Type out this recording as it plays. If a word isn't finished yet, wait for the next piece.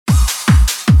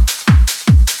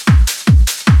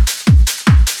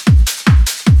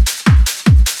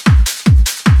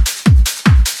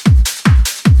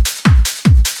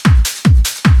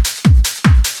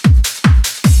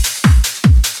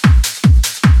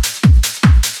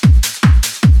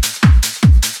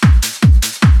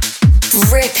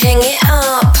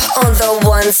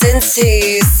Ones and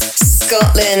Twos,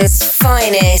 Scotland's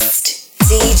finest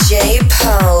DJ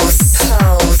Pulse.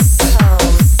 Pulse.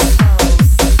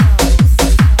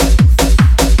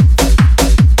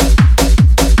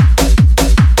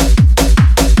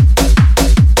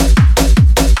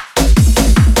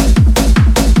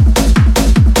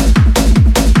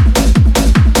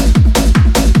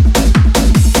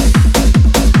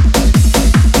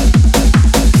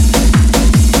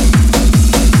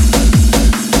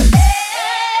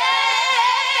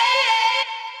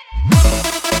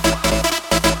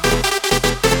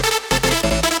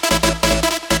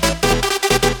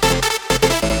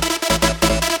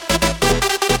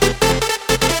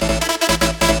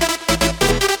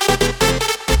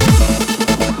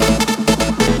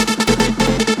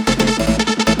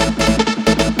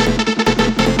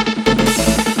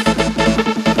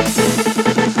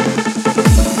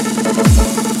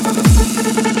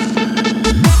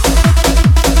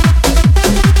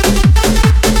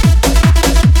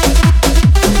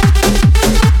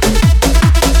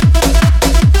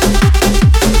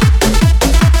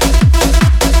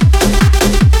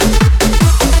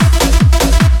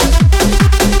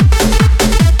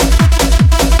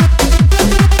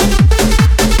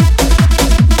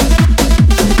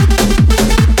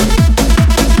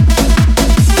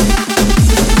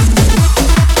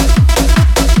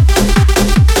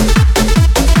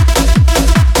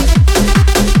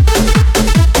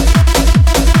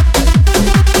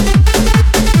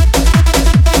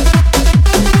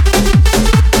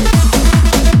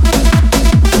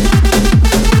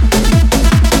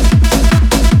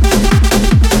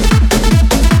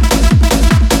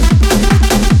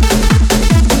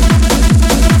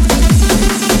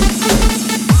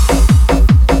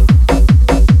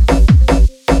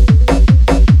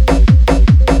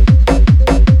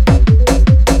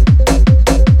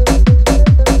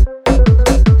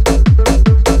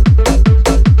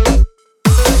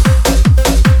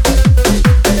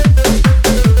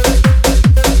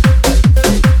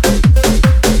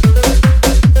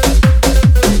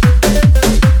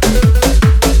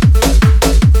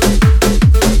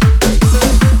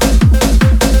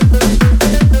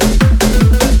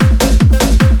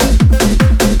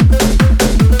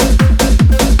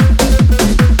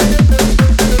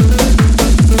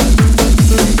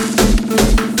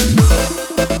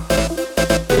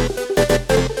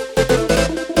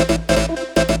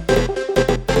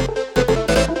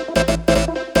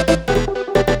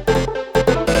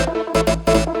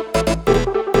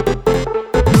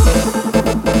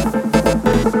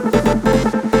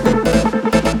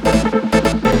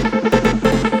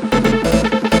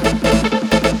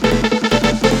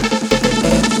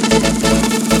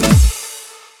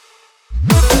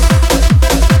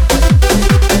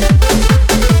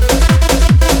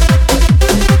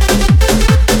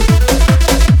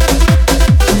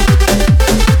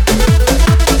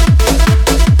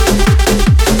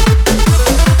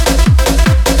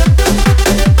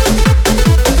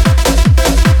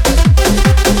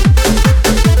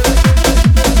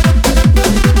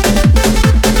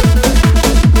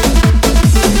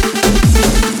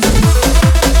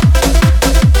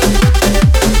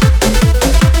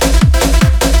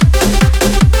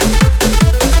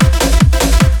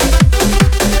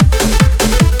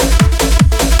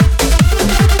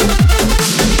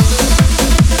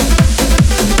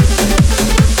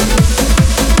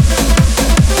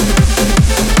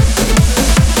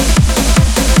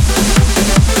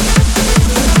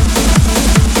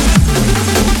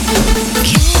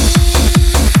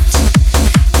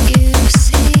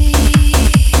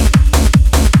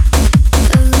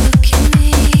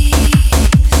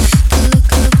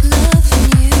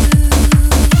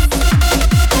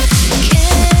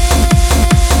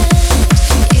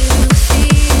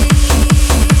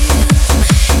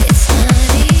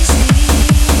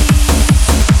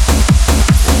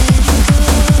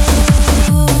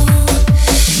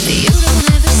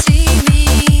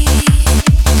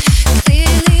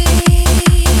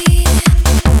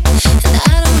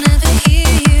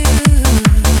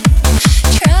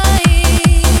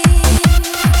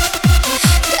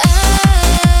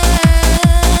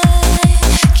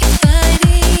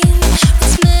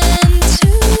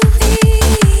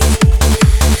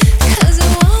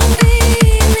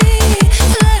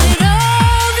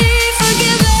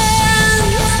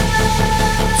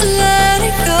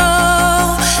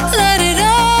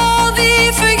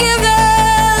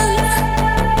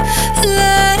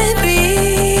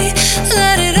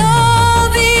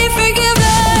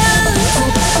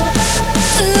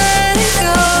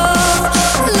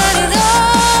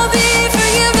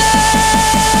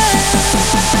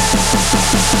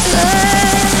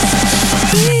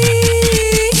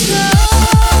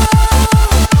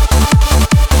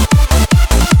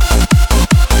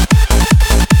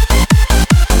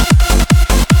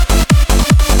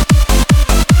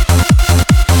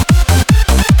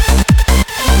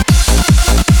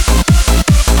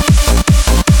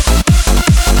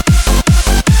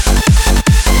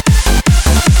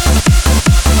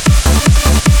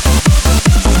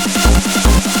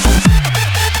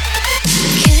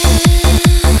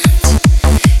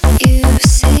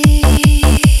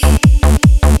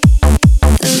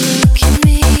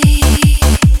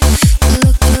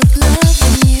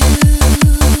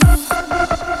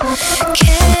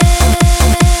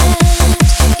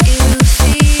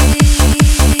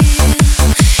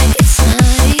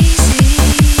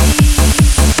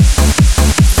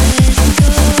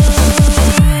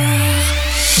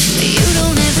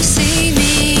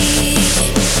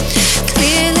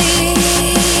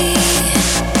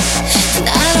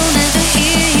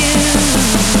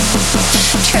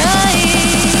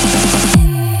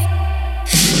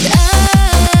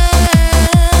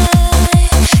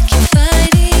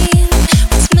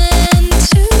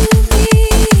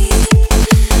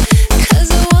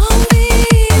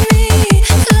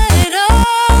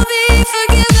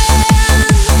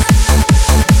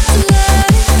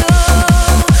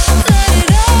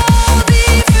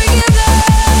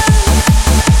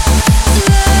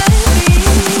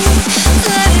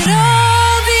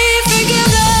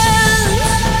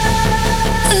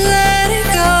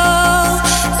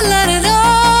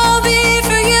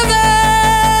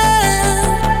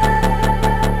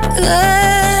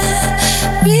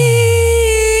 let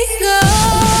me go.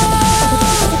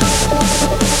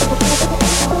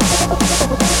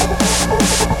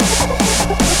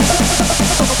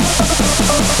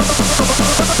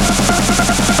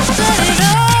 Let it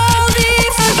all be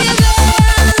forgiven.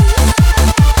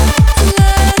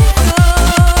 Let it go.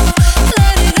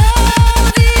 Let it all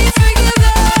be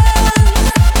forgiven.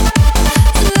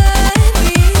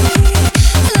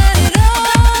 Let it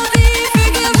all be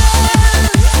forgiven.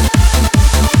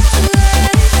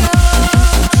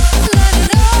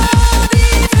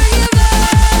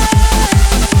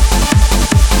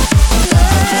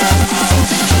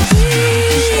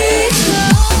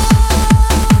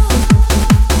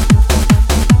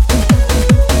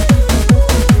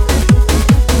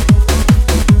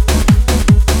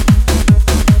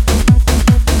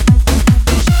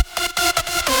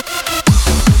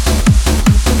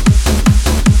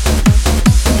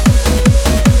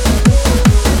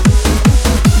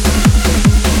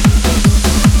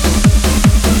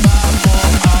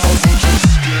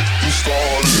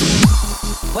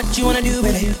 What you wanna do,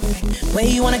 baby? Where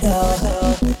you wanna go?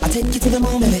 I'll take you to the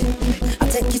moon, baby. I'll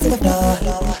take you to the floor.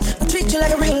 I'll treat you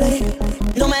like a real lady,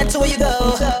 no matter where you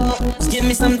go. Just give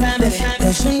me some time, baby.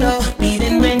 Cause you know,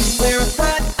 even when we're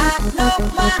apart, I know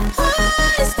my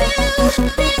heart is still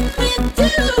beat with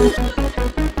you.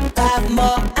 5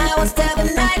 more hours till the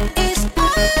night is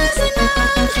ours and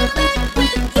I'm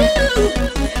with you.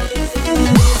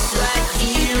 This right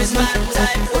here is my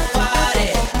type of party.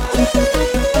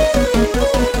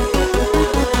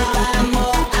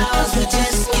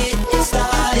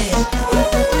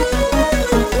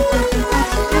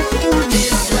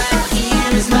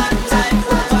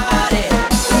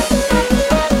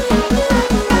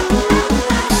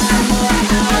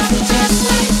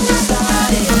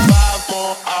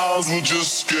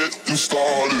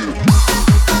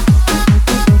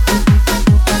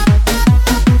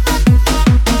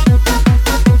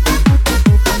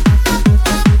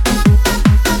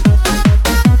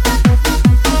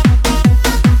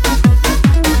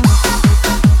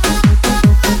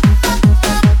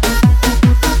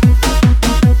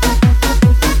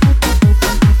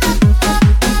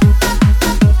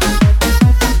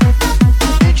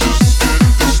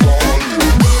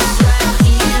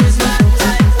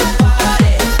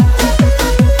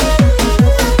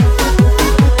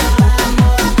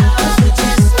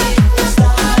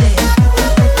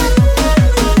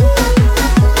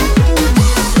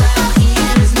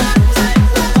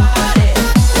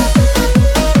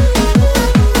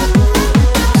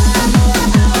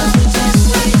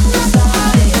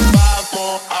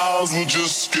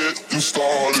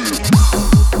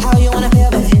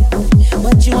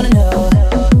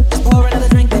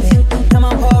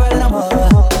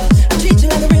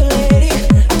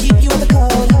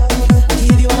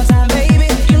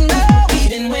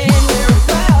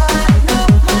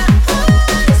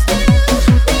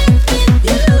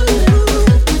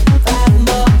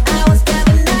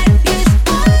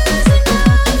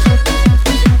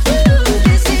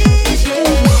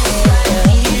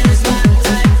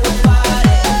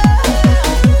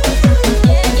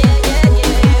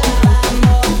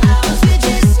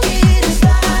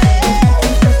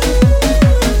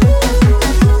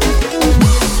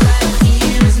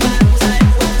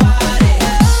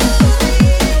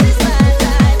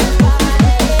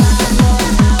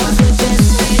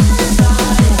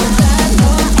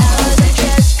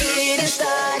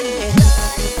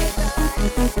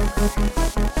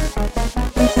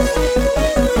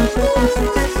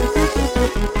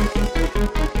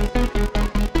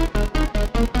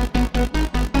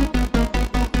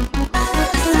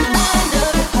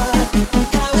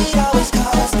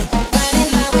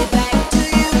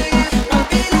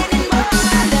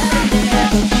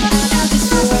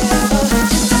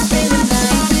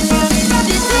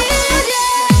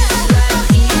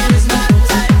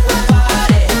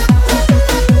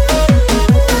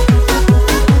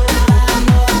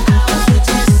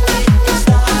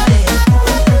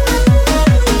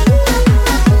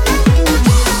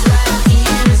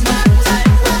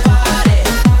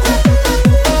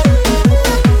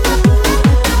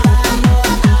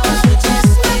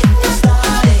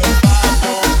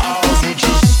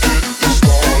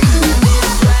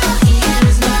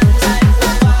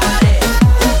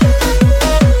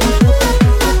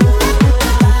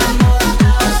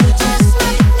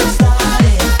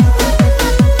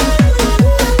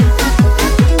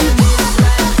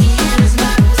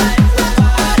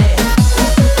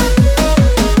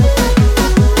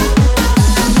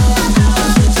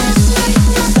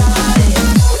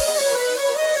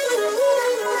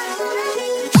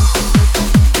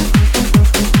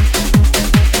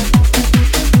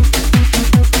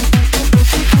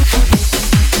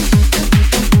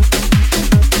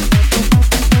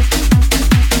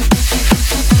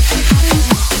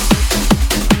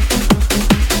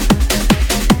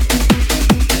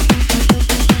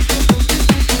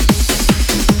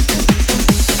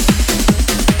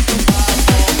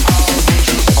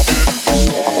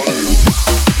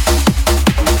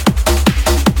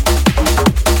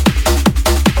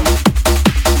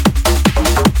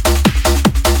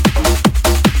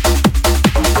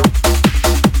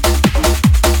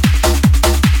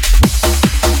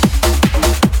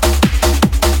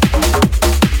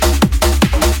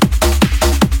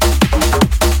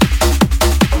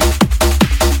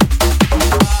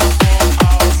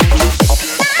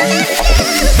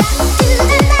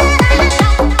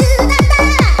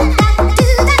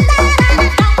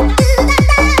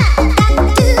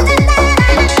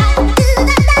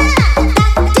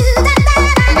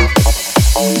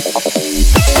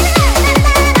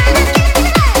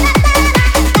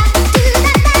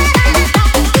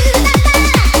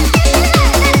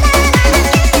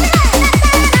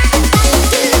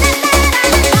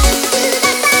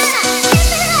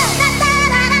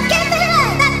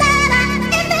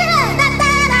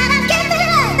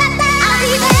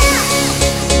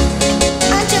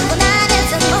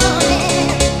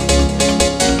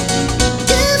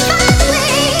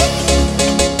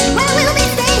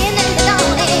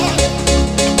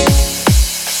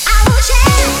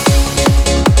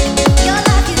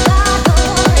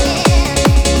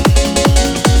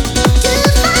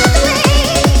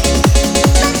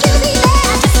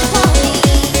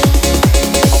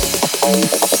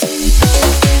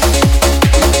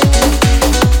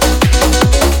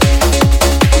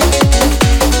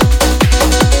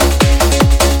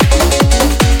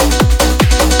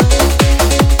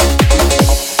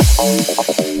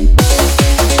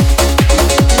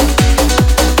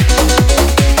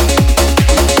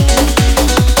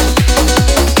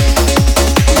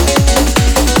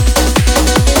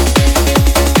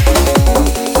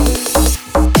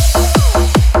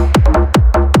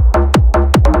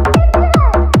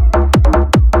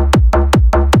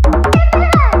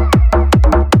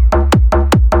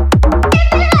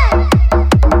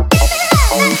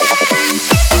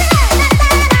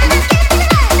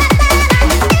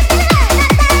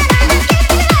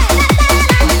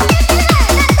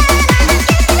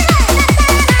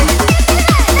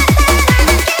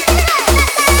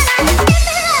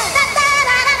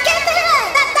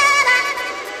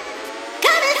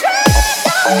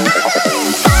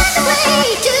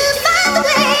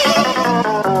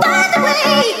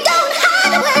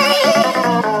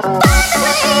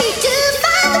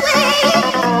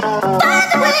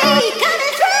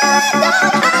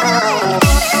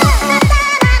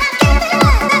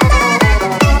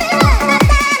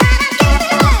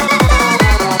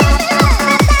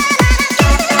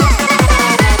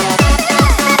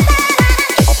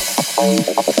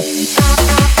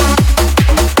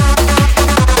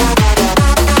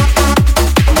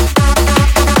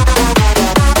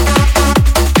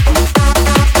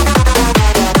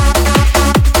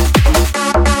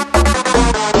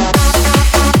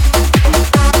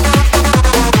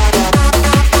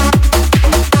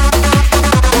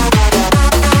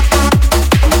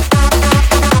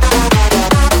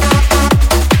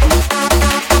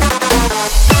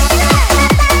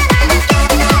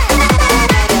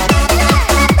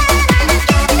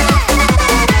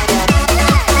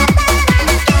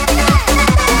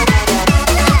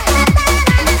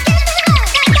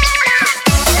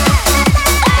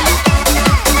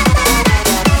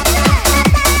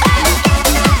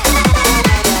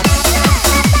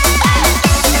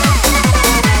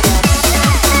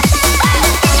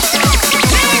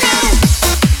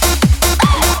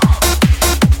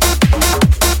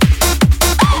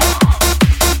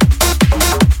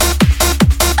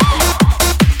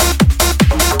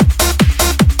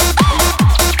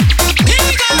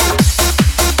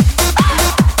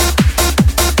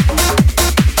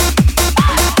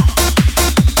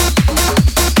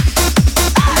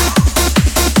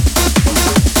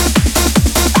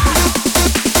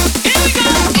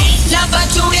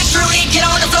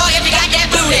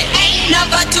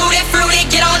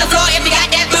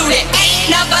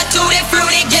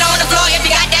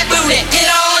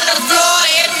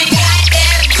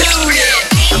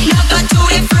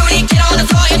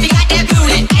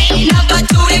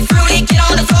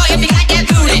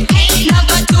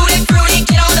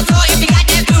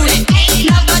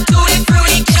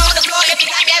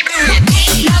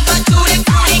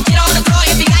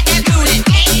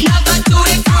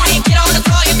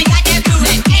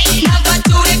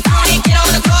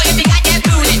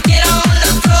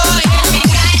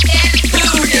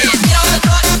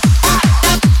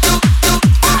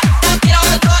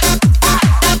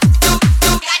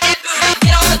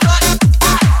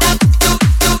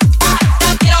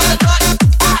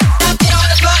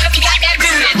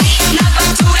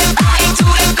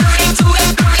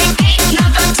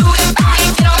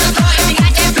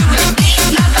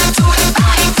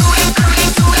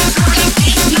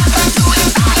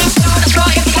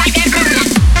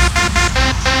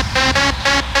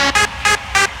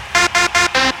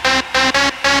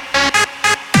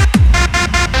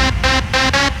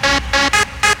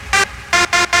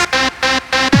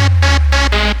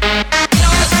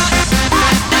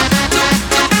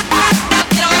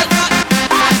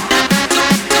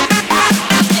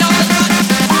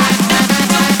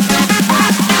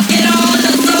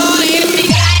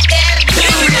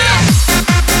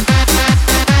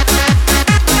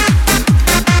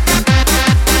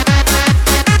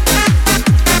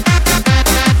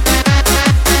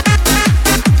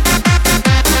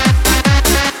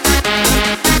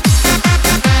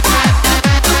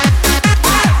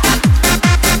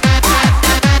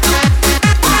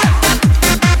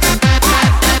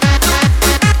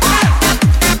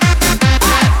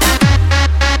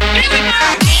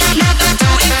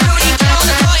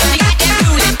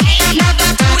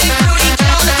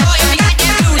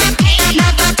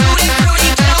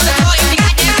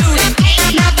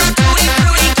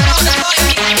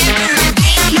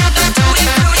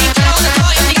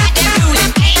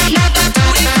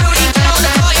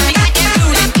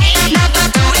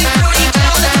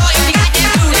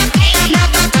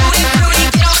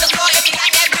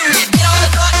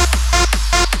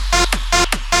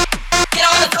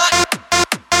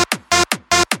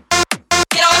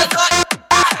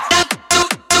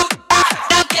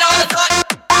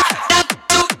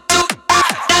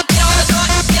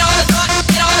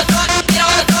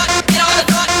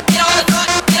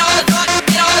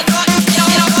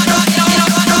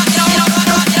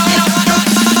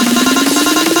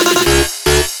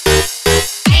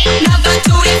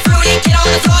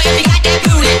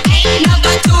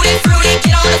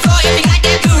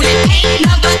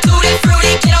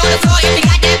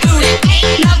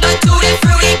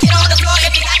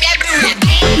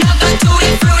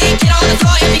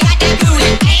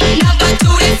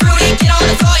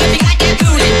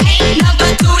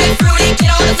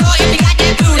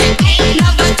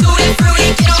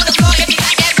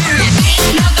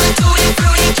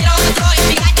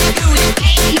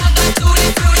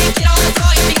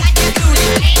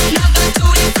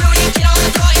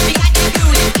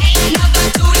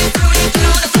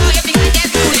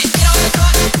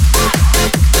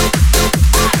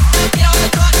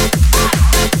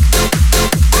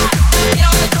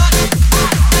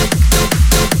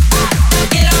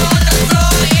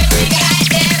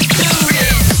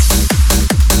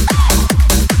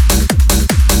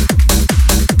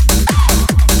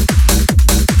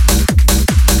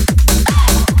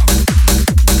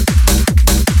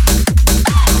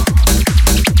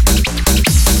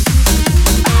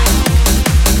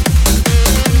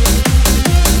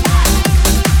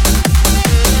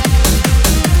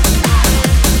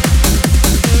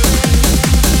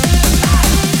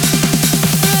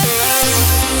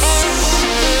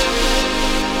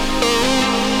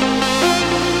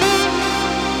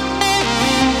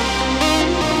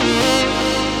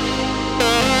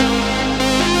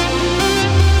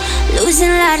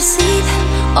 to sleep,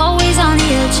 always on the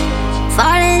edge,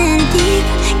 falling in deep.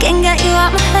 Can't get you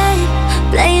out my head,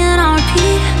 playing on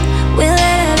repeat. Will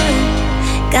it ever?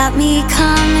 Got me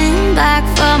coming back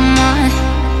for more.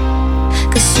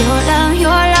 'Cause your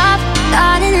love,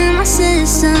 got it in my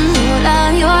system. Your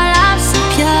love, so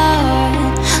pure.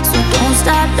 So don't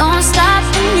stop,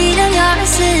 I need your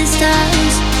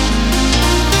assistance.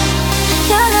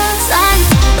 Your love's like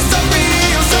so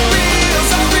real, so real,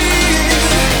 so real,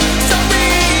 so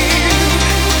real,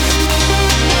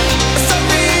 so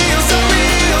real, so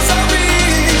real, so real,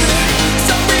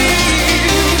 so real.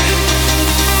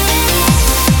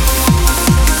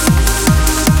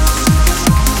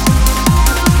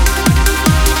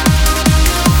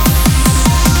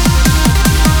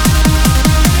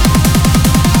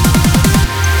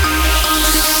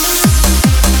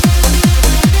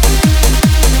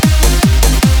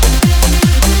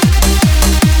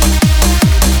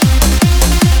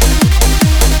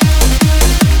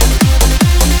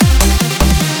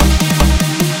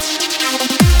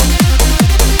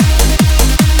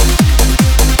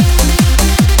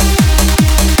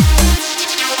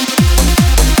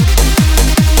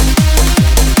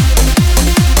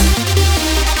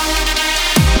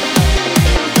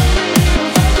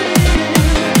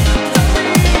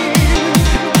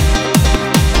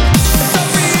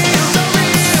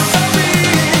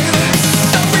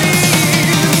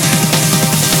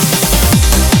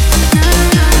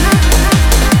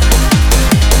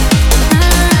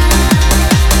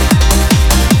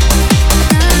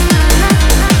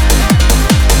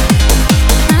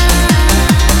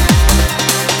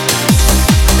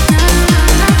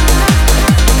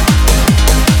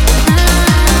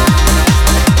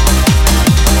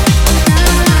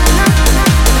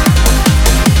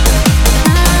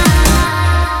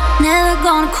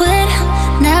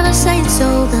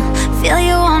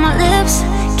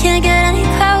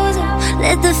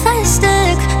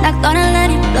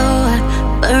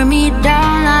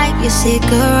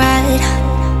 Cigarette.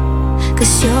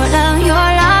 'Cause your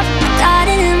love, got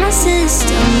it in my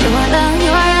system. Your love,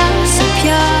 so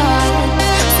pure.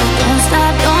 So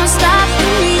don't stop, I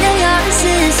need your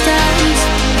assistance.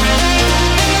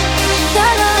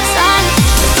 Your love's like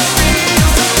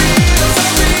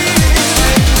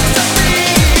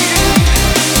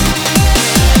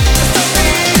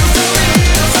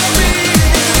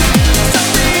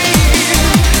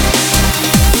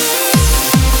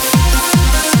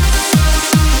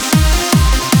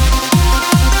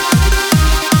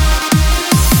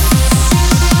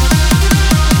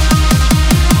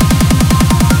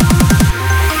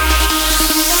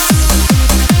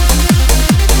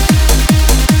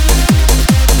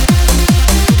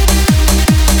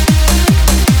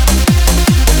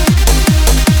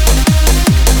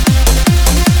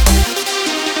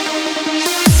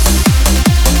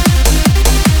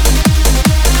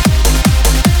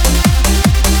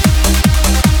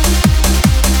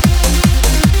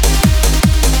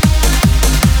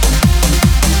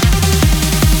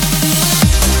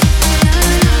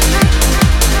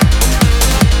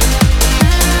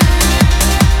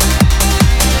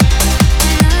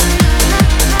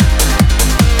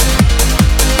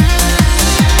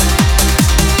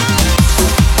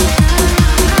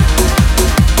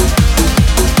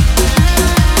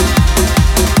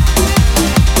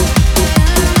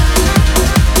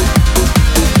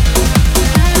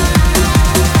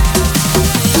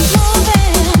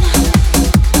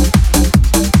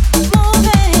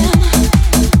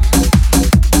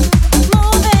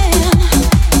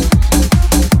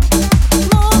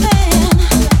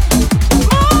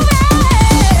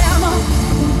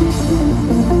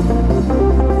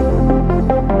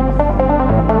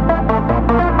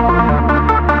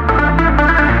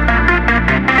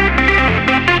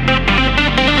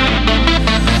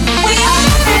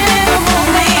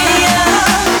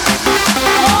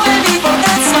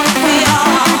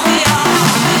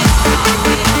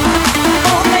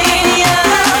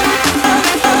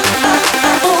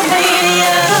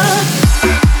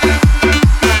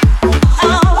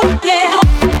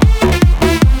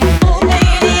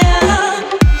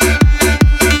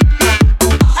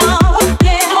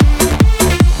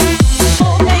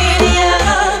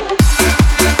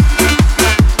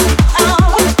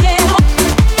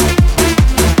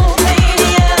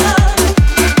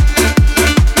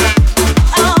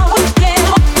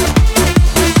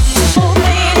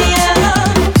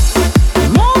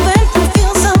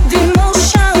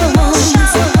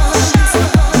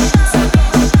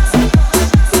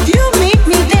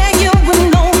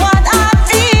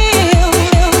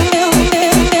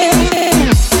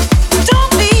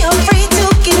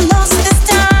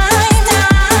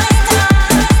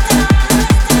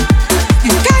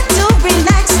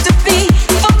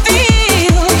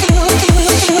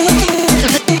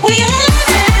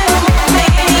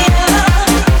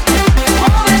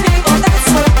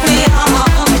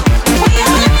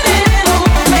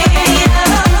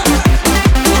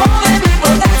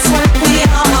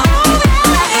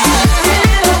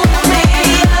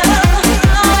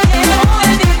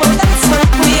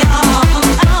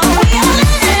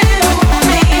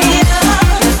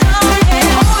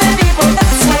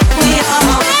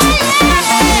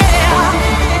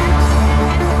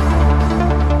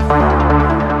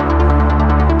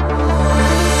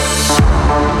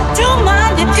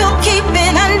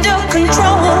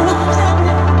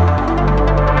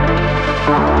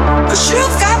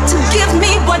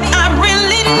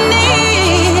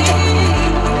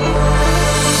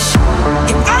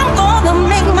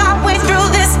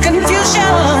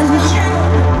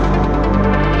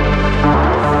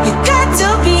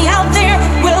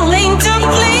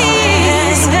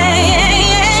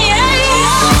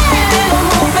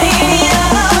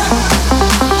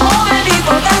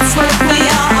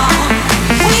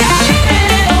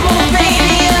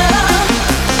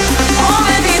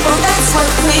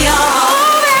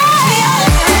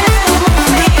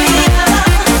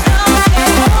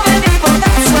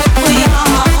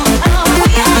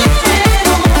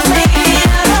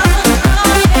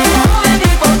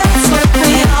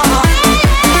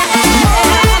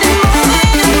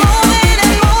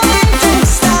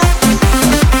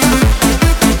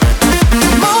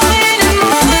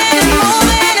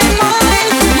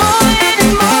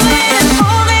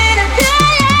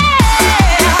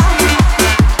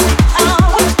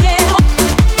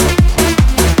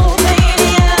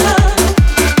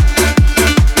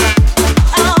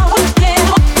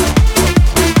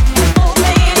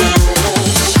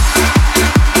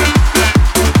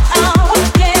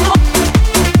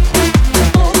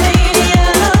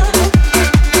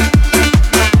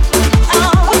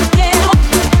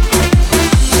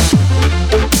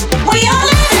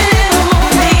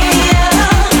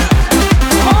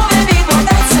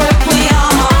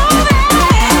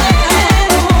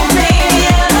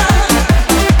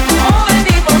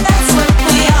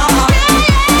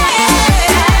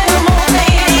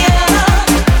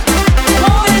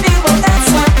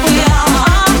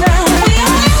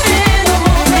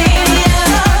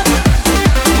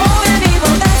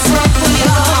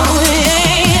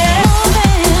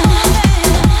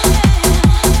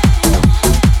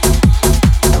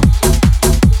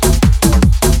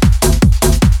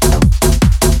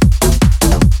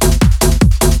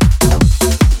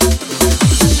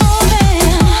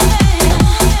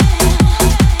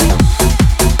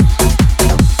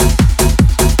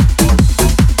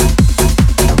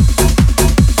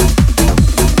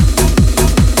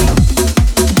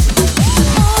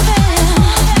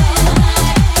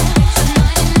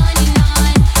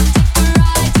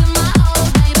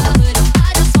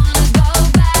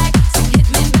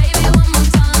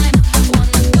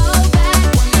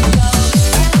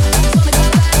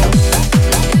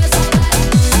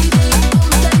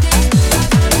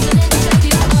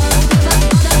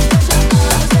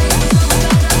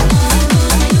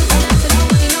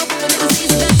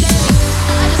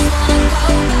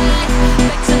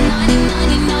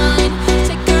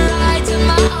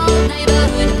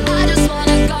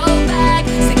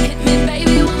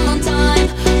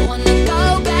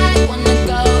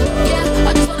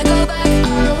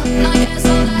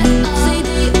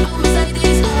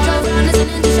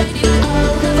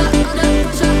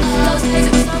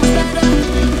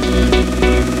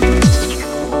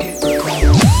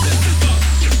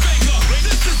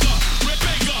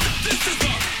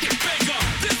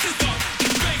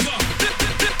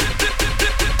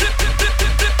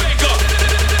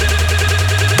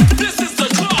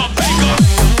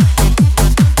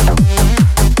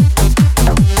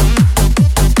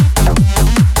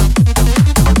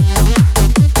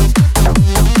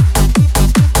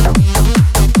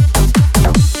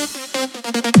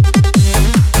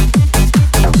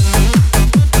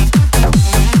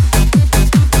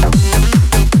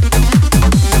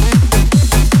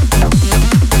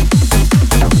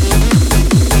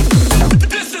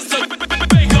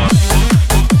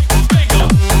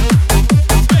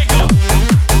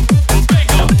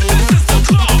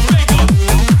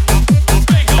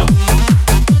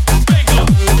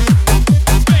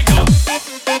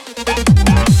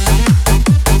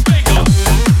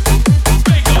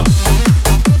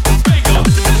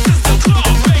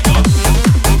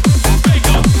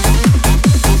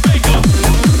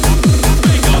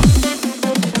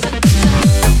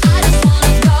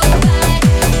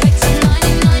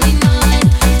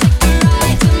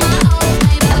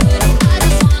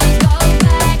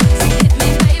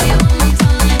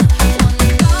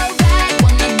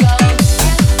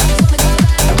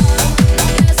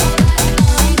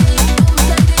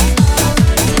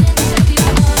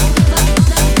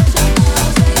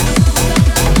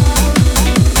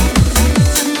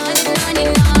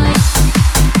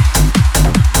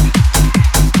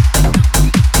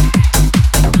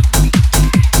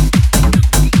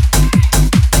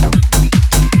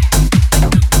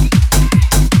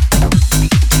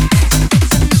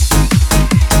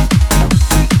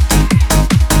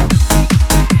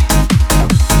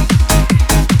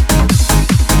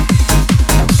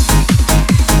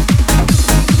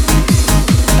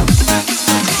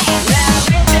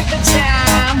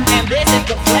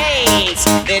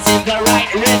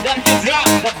right rhythm to drop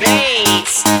the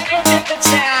bass. This is the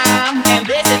time and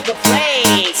this is the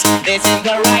place. This is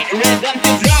the right rhythm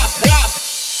to drop.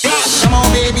 Come on,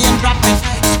 baby, and drop it.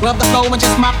 Scrub the floor and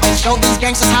just mop it. Show these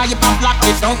gangsters how you pop lock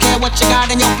it. Don't care what you got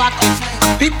in your pocket.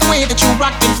 Peep the way that you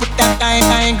rock it. With that thing,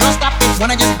 bang, girl, stop it.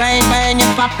 Wanna just bang, bang,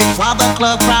 and pop it. While the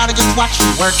club crowd are just watching,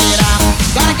 work it out.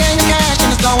 Got a gang of cash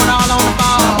and it's going all on the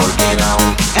ball. Work it out.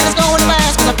 And it's going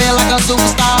fast cause I feel like a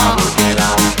superstar. Work it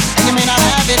out. And you may not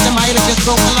have it, you might have just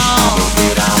broke along. Work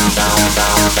it out, down.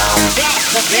 Drop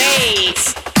the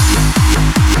bass.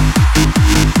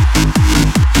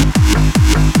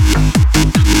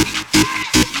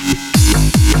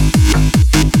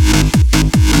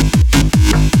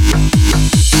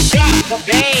 The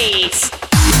bass.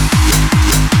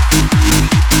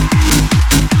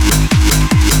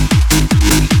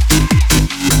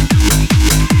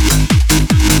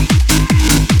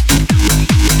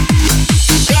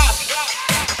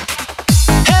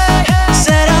 Hey,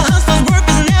 said our hustler's work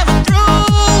is never through.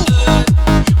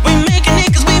 We making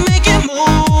it 'cause we making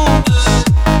moves.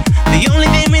 The only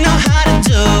thing we know how to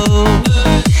do.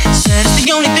 Said it's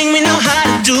the only thing we know how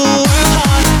to do. Work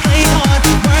hard, play hard,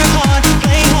 work hard,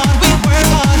 play hard. We work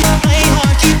hard, play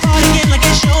hard, keep partying like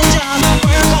it's your job.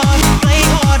 Work hard, play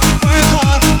hard, work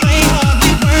hard, play hard. We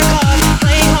work hard,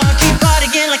 play hard, keep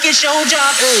partying like it's your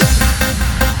job.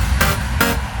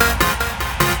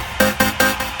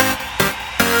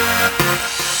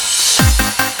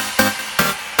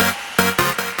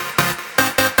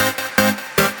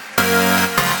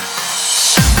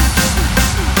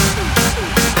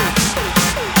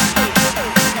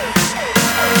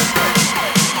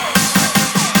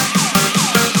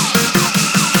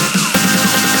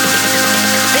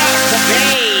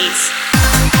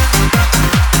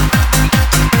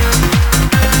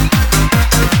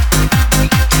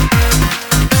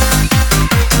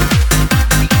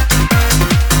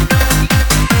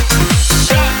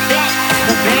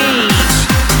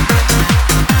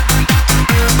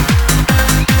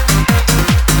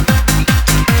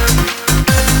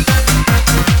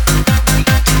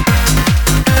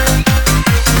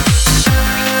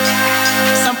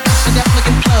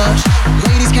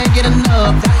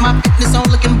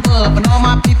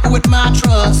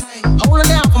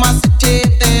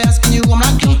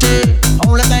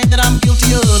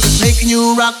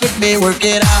 Work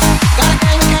it out. Got a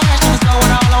gang of cash and it's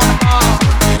going all on the ball.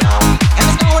 Work it out. And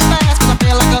it's going fast 'cause I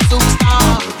feel like a superstar.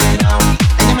 Work it out.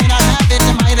 And you may not have it,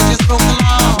 you might have just broke the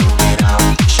law. Work it out.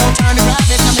 It's your turn to grab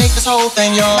it and make this whole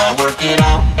thing yours. Now work it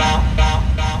out.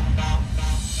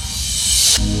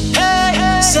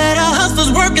 Hey, said our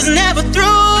hustler's work is never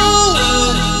through.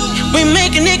 We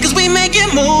making it 'cause we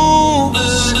making moves.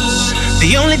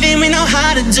 The only thing we know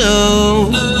how to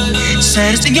do.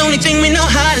 Said it's the only thing we know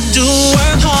how to do.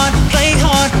 Work hard, play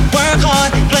hard, work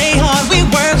hard, play hard. We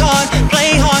work hard,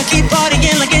 play hard, keep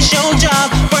partying like it's your job.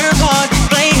 Work hard,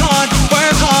 play hard,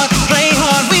 work hard, play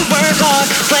hard. We work hard,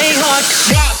 play hard.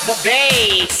 Drop the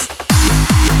bass.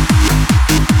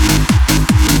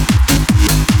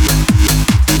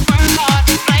 Work hard,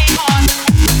 play hard.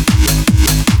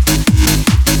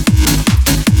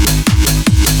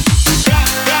 Drop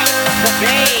the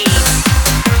bass.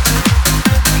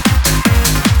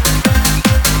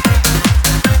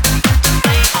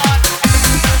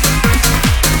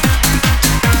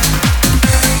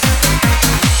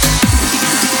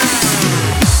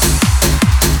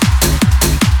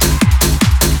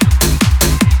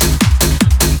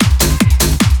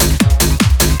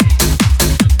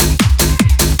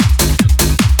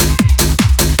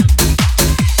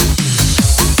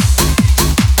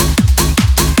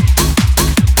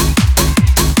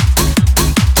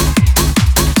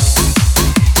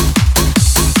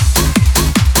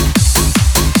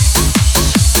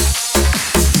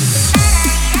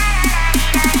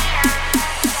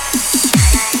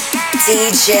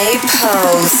 DJ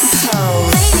Pose.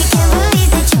 Baby, can't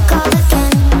believe that you called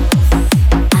again.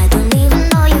 I don't even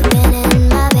know you've been in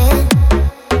my bed.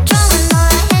 Drawing all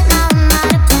I had, now I'm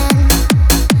out of pen.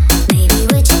 Maybe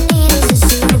what you need is a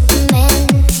Superman.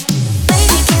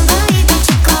 Baby, can't believe that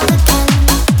you called again.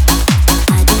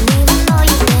 I don't even know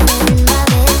you've been in my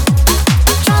bed.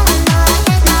 Drawing all I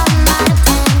had, now I'm out of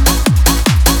pen.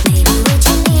 Maybe what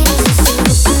you need is a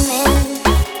Superman.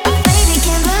 Baby,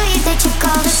 can't believe that you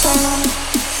called again.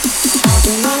 I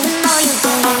don't even know you've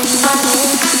been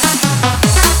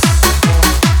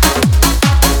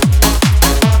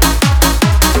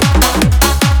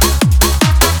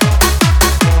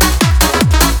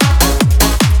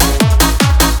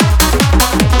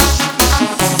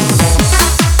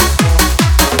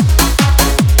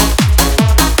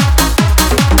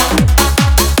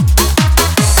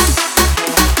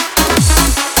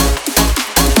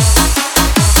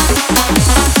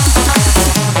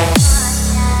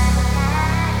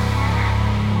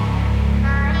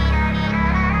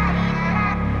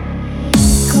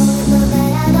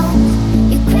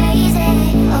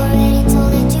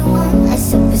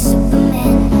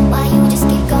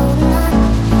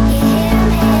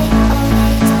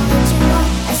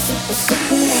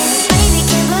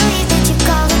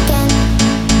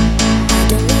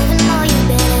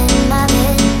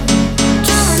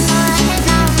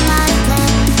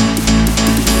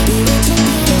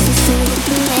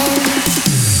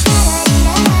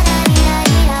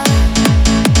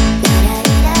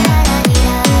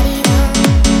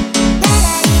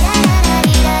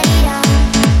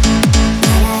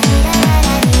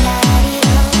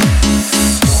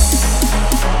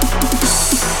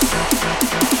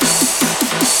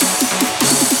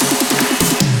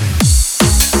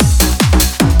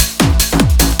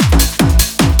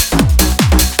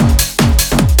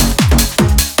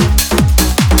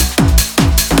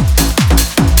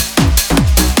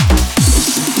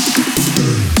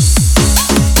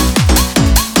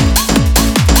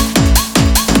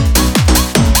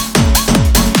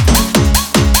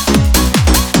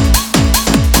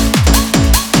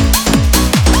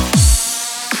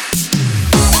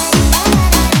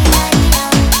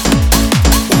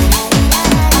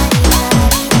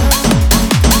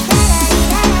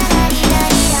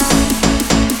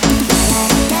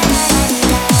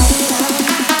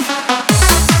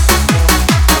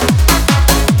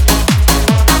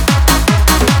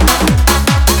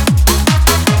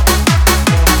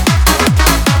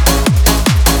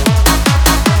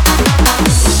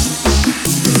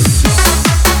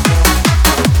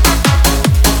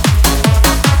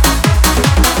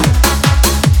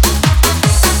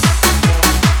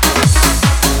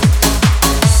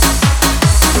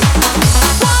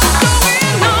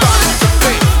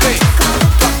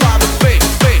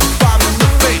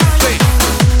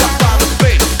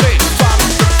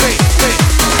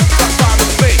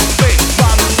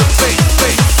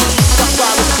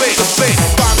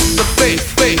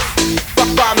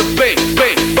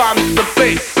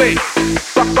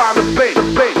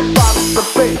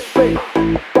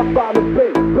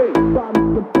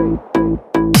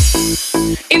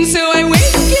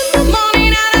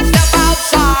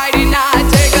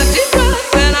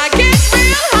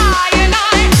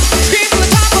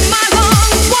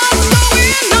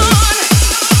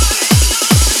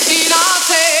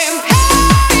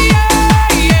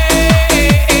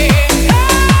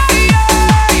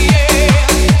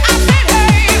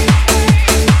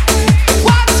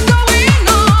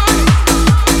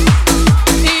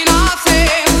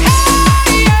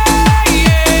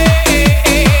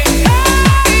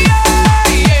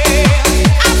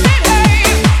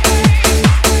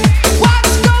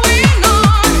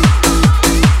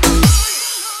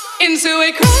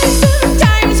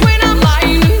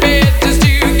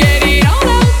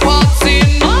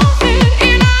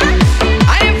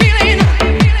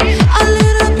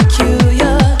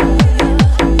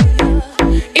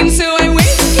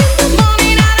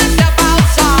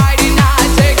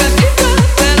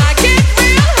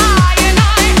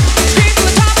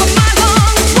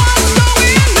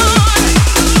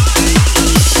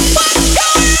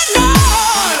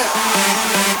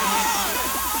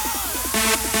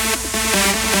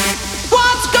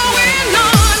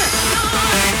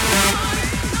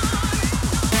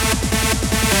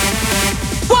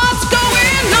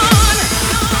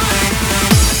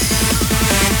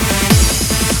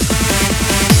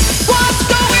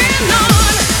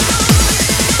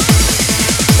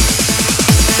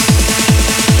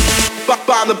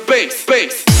Find the bass,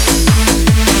 bass.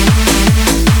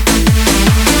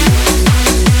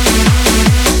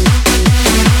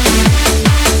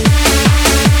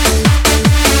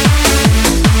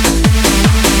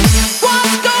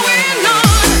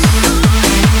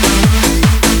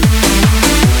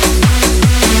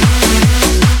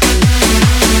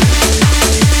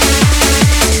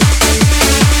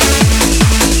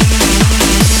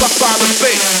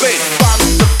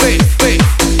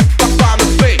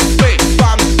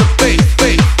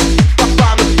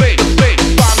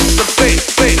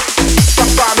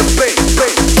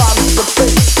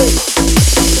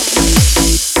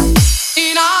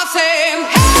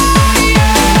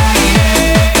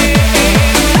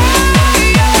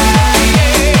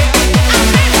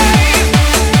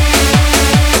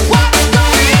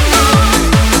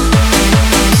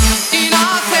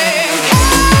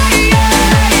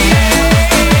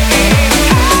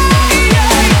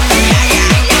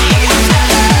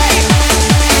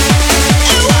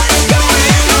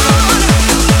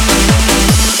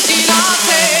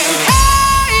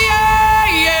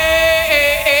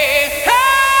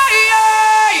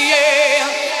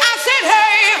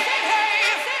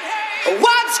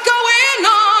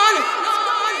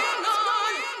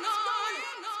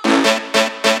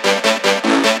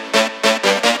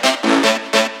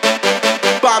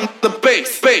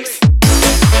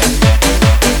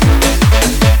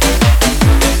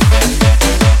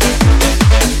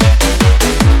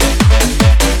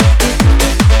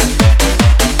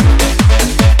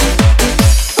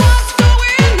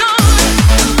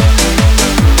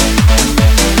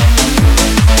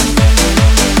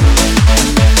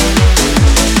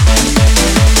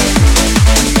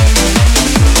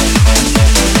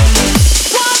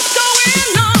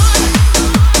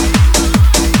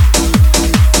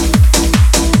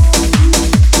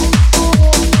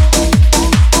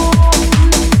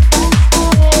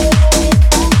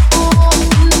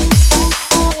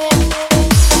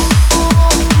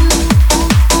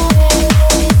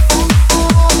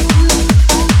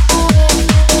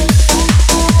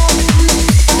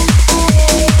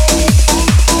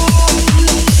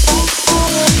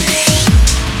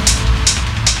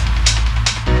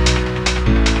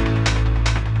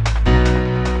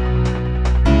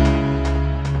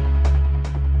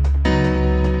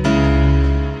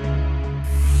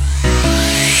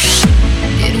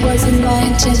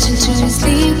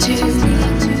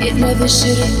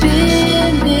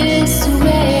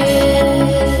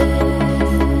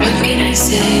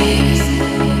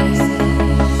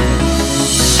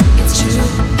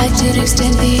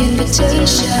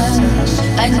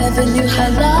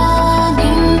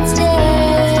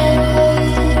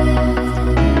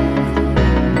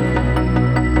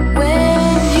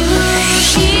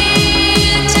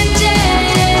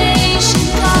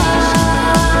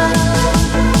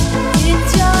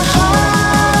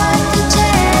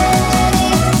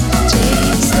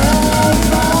 Jesus.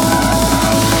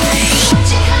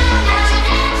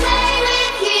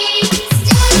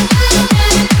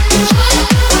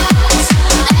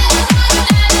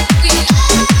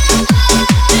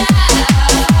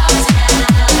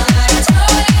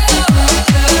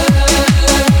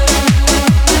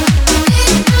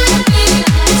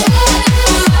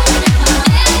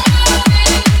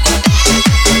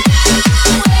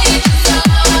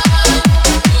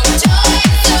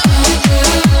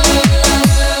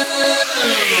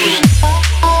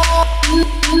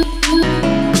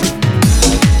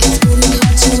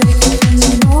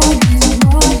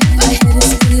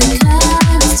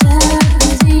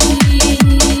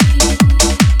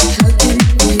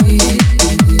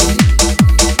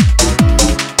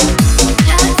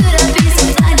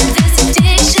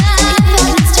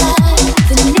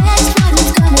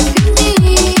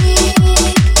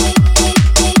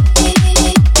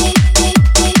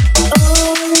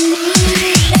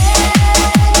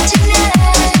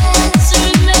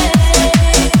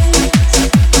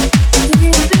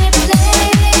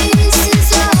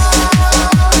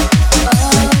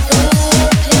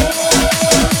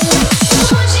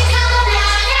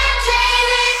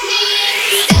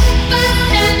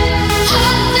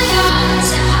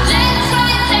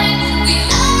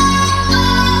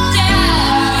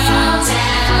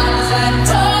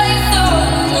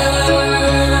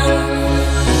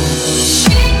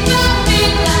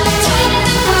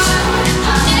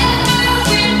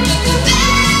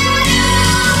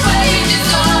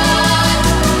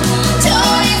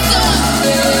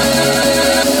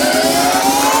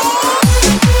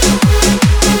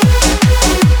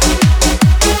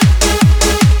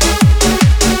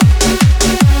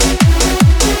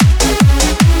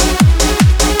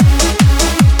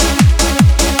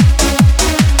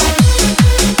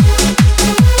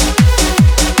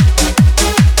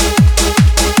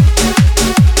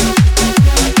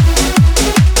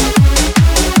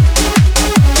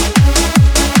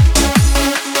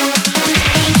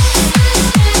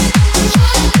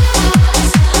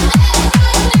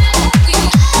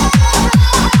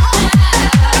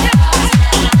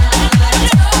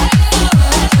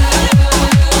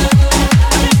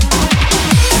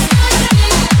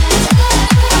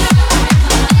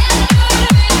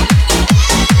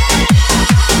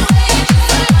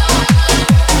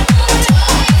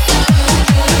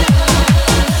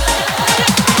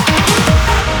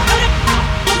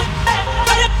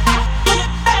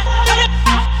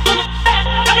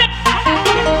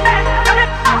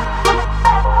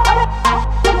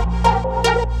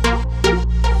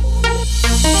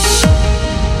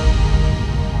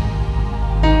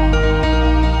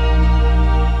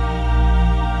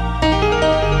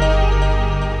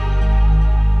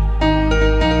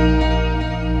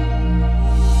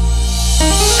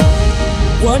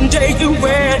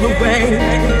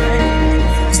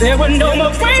 There were no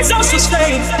more praise or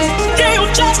sustain. You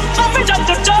just opened up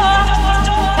the door.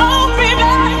 Oh, baby,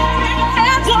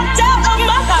 and walked out of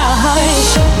my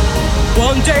life.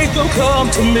 One day you'll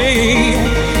come to me,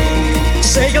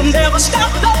 say you'll never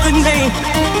stop loving me.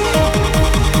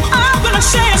 I'm gonna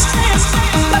say it,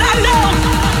 but I know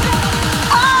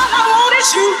all I want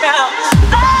is you now.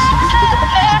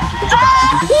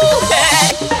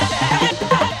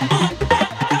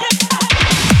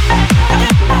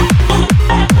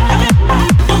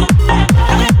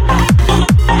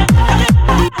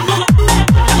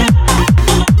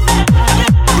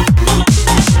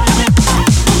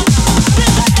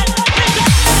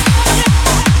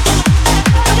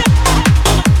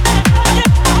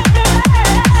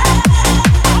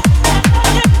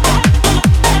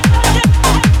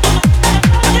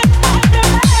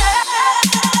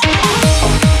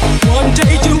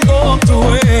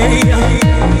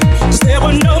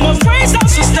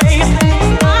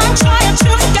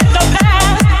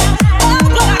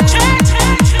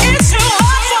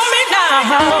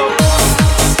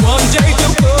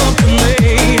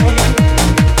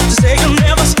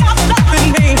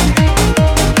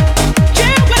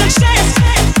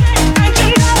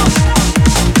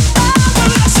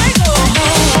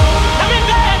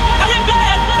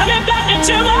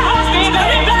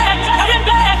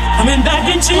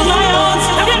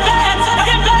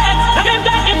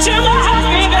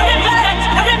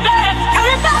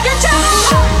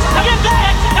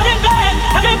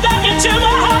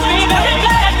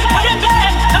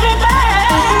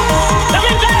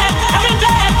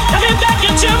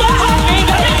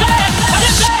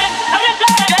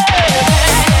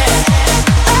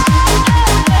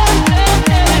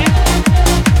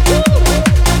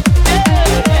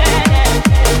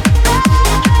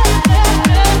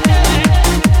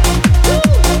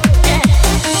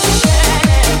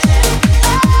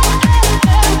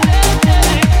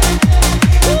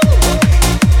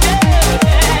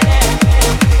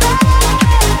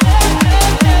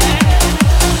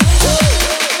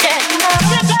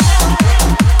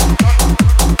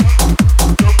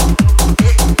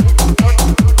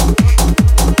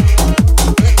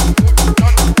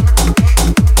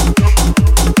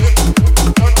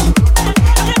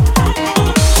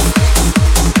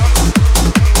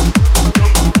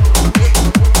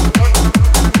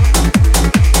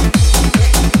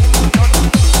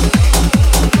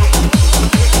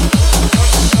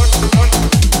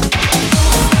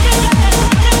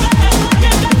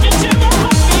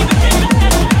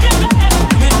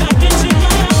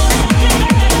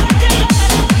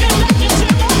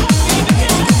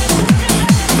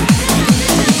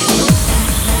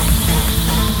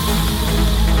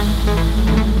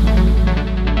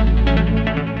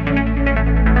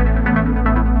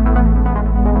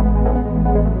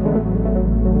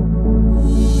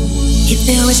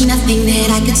 Nothing that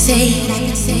I could say.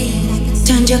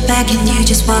 Turned your back and you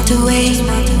just walked away.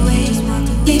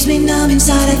 Leaves me numb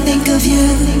inside, I think of you.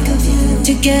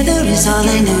 Together is all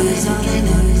I know.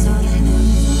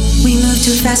 We moved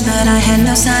too fast but I had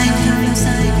no sign.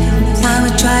 I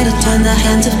would try to turn the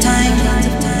hands of time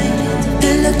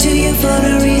and look to you for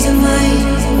a reason why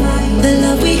the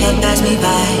love we had passed me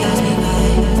by.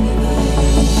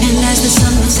 And as the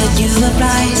sun will set, you would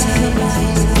rise,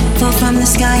 fall from the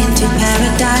sky into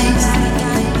paradise.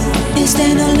 Is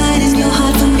there no light in your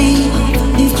heart for me?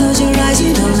 You've closed your eyes,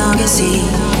 you no longer see.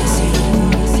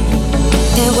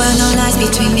 There were no lies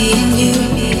between me and you.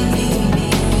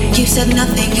 You said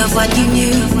nothing of what you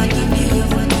knew,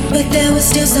 but there was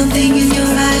still something in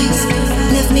your eyes,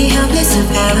 left me helpless and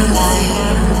paralyzed.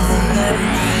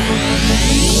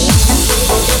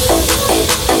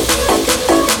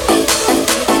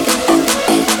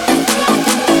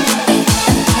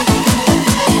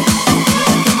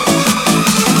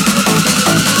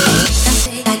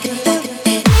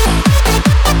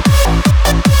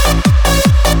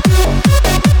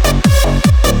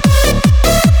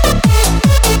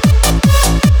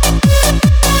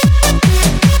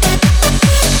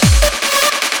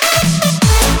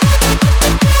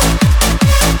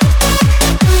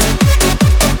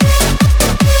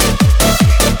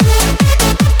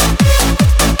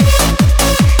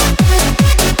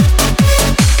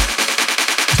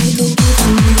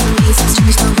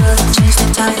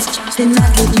 Did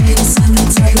not give me the sun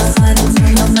inside my heart and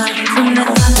in my mind. From the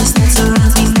darkness that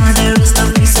surrounds me now, there is no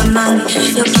peace of mind.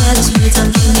 Your careless words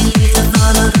until me leave the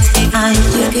thought of us behind.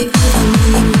 You could give a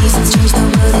million reasons, change the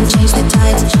world and change the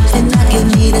tides. Did not give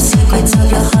me the secrets of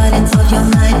your heart and of your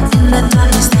mind. In the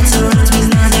darkness that surrounds me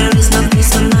now, there is no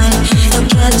peace of mind. Your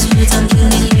careless words until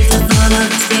me leave the thought of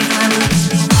us behind.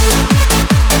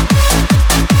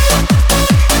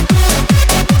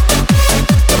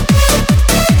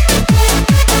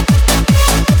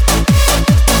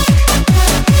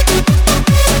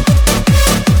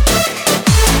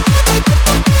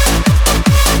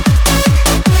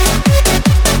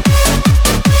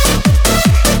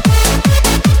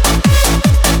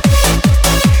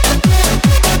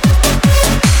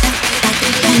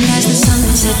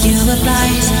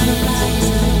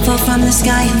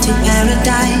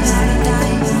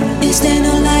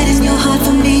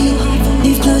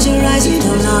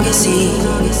 longer see.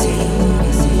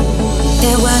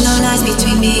 There were no lies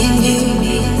between me and you.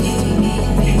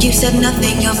 You said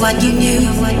nothing of what you knew,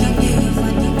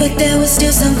 but there was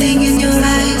still something in your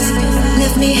eyes,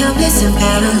 left me helpless and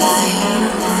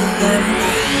paralyzed.